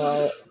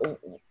a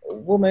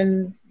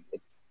woman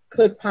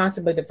could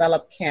possibly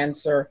develop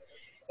cancer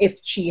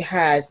if she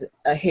has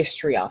a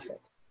history of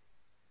it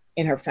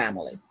in her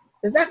family.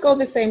 Does that go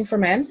the same for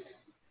men?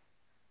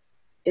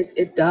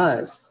 It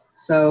does.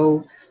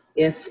 So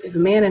if a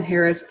man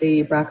inherits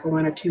the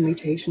BRCA1 or 2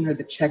 mutation or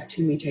the CHEK2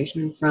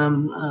 mutation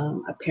from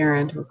a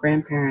parent or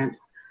grandparent,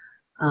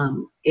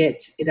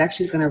 it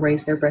actually is going to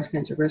raise their breast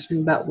cancer risk from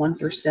about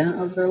 1%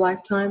 over their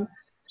lifetime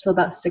to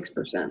about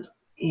 6%.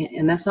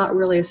 And that's not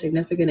really a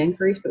significant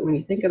increase, but when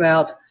you think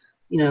about,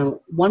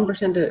 1%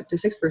 to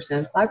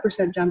 6%,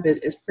 5% jump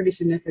is pretty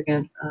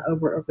significant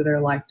over their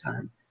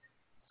lifetime.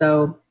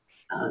 So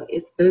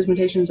those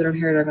mutations that are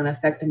inherited are going to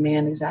affect a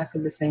man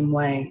exactly the same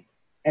way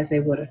as they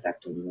would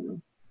affect a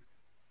woman.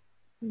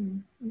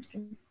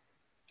 Okay.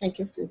 Thank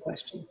you. Good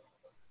question.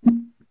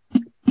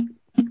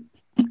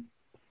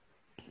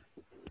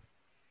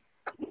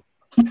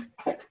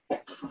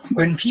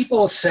 When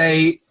people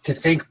say to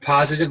think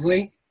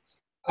positively,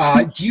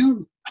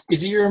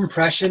 is it your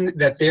impression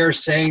that they're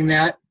saying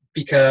that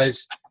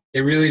because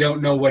they really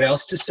don't know what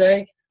else to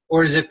say?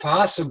 Or is it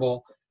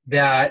possible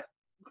that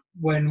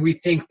when we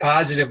think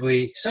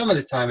positively, some of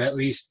the time at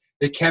least,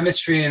 the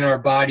chemistry in our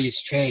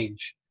bodies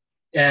change,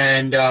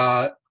 and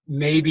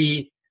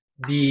maybe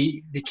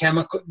the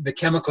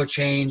chemical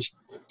change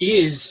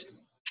is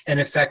an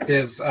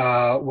effective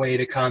way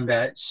to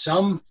combat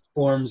some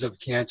forms of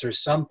cancer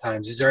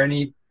sometimes? Is there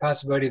any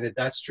possibility that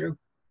that's true?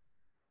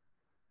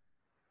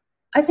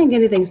 I think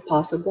anything's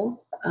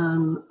possible.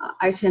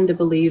 I tend to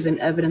believe in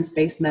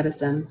evidence-based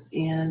medicine,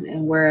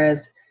 and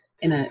whereas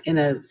in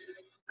a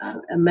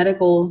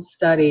medical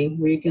study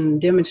where you can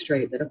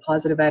demonstrate that a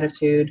positive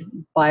attitude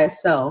by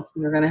itself,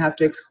 you're going to have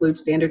to exclude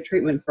standard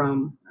treatment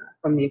from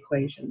the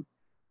equation,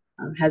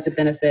 has a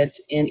benefit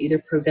in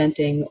either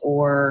preventing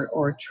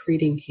or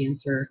treating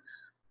cancer.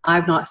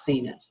 I've not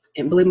seen it.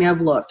 And believe me, I've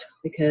looked,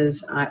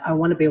 because I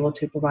want to be able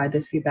to provide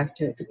this feedback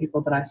to people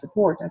that I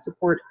support. I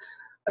support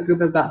a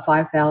group of about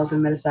 5,000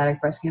 metastatic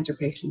breast cancer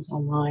patients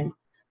online.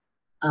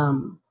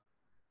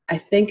 I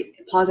think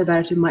positive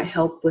attitude might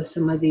help with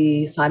some of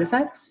the side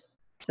effects.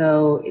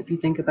 So if you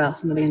think about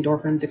some of the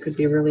endorphins that could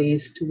be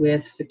released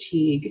with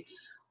fatigue,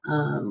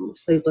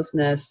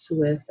 sleeplessness,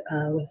 with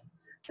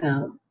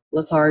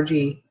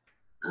lethargy,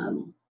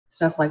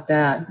 stuff like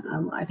that,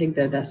 I think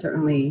that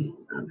certainly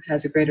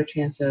has a greater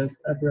chance of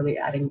really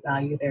adding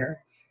value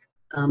there.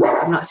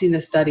 I've not seen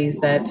the studies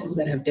that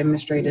have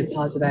demonstrated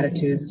positive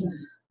attitudes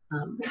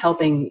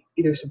helping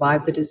either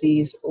survive the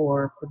disease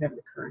or prevent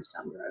recurrence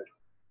down the road.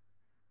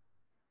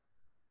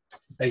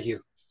 Thank you.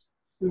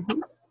 Mm-hmm.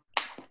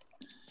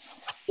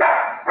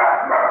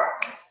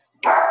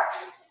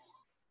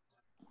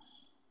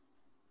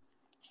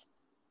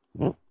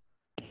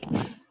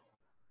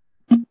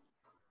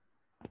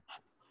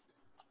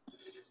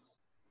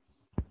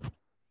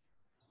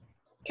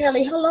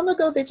 Kelly, how long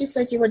ago did you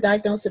say you were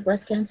diagnosed with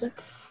breast cancer?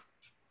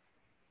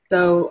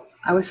 So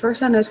I was first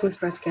diagnosed with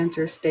breast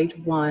cancer, stage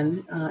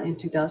 1, in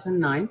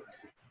 2009.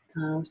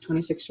 I was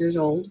 26 years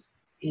old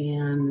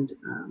and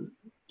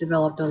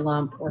developed a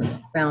lump, or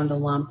found a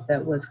lump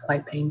that was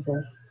quite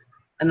painful.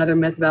 Another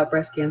myth about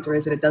breast cancer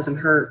is that it doesn't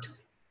hurt.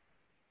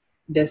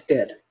 This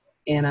did.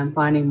 And I'm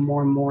finding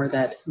more and more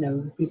that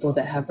people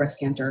that have breast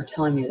cancer are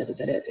telling me that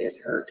it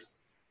hurt.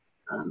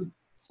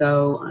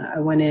 So I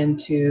went in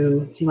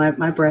to see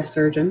my breast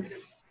surgeon.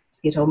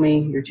 He told me,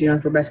 "You're too young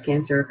for breast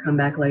cancer, come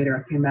back later."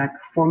 I came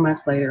back 4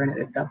 months later and it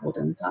had doubled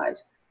in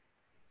size.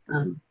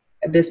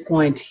 At this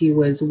point, he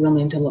was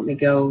willing to let me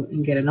go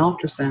and get an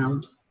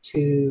ultrasound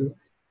to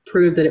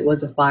prove that it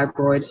was a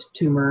fibroid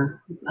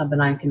tumor, a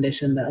benign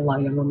condition that a lot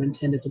of young women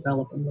tend to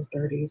develop in their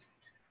 30s.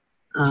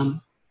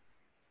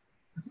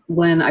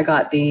 When I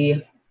got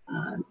the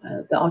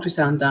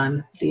ultrasound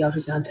done, the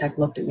ultrasound tech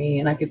looked at me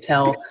and I could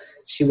tell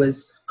she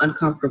was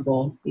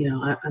uncomfortable.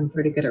 I'm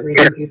pretty good at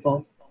reading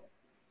people.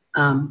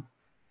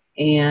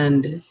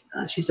 And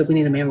she said, "We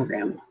need a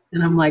mammogram."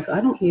 And I'm like,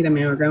 "I don't need a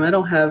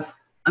mammogram.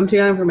 I'm too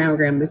young for a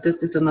mammogram. This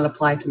does not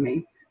apply to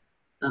me."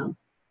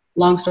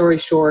 Long story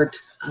short,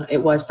 it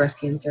was breast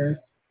cancer.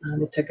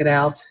 They took it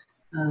out.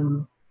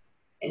 And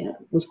it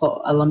was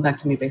called a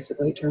lumpectomy,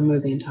 basically, to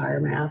remove the entire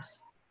mass.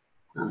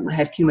 I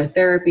had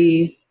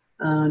chemotherapy,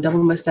 double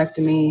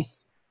mastectomy,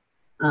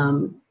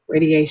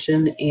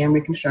 radiation, and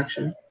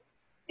reconstruction.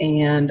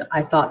 And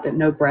I thought that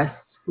no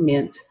breasts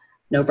meant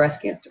no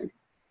breast cancer.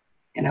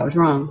 And I was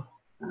wrong.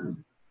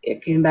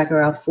 It came back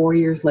around 4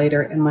 years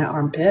later in my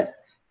armpit.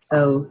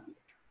 So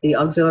the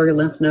auxiliary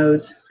lymph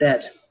nodes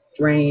that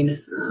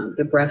drain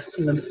the breast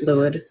lymph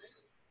fluid,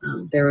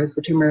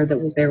 the tumor that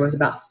was there was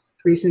about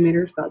 3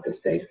 centimeters, about this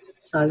big,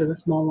 size of a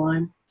small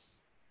lime.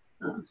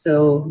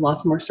 So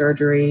lots more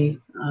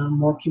surgery,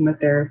 more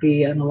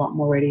chemotherapy, and a lot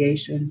more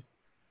radiation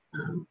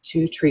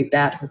to treat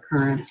that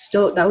recurrence.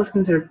 Still, that was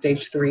considered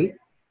stage 3.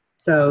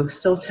 So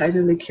still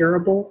technically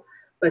curable,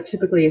 but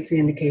typically it's the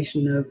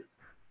indication of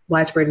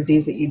widespread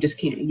disease that you just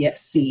can't yet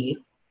see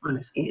on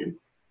a scan.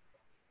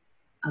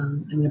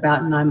 And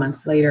about 9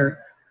 months later,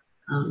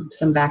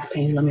 some back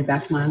pain led me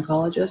back to my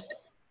oncologist,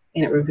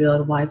 and it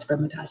revealed widespread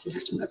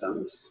metastasis to my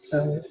bones.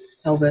 So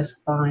pelvis,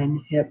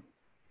 spine, hip.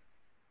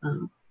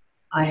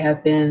 I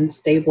have been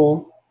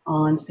stable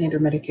on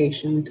standard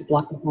medication to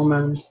block the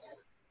hormones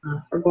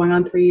for going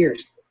on 3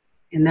 years.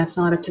 And that's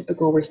not a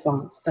typical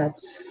response.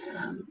 That's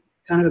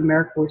kind of a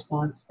miracle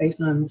response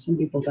based on some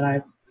people that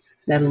I've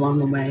met along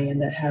the way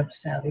and that have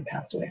sadly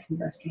passed away from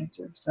breast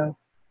cancer. So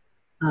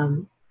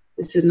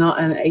This is not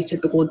an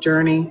atypical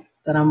journey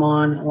that I'm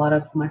on. A lot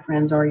of my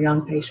friends are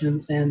young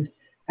patients and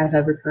have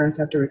had recurrence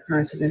after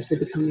recurrence, eventually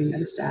becoming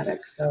metastatic.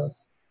 So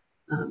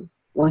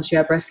once you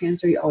have breast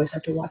cancer, you always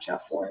have to watch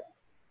out for it.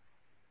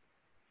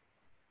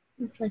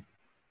 Okay.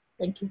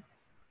 Thank you.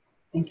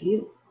 Thank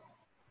you.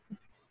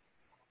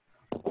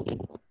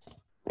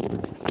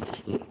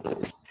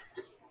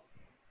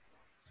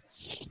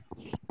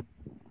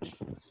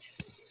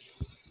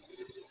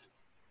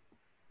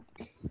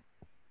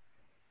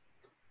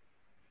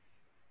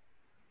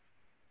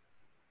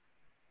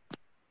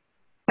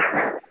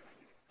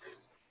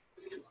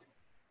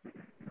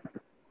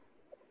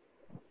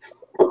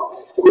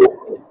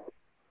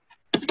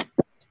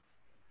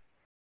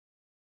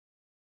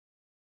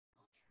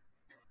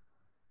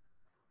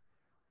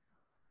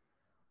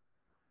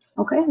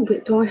 Okay, we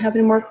don't have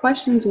any more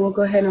questions. We'll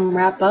go ahead and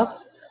wrap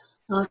up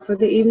for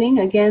the evening.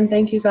 Again,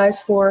 thank you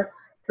guys for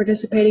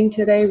participating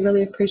today.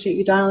 Really appreciate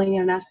you dialing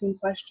in and asking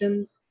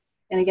questions.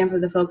 And again, for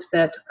the folks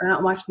that are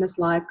not watching this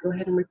live, go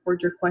ahead and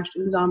record your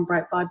questions on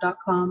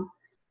brightbod.com,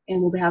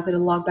 and we'll be happy to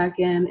log back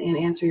in and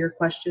answer your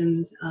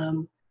questions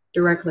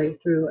directly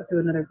through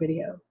another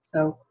video.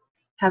 So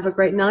have a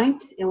great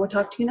night, and we'll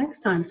talk to you next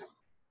time.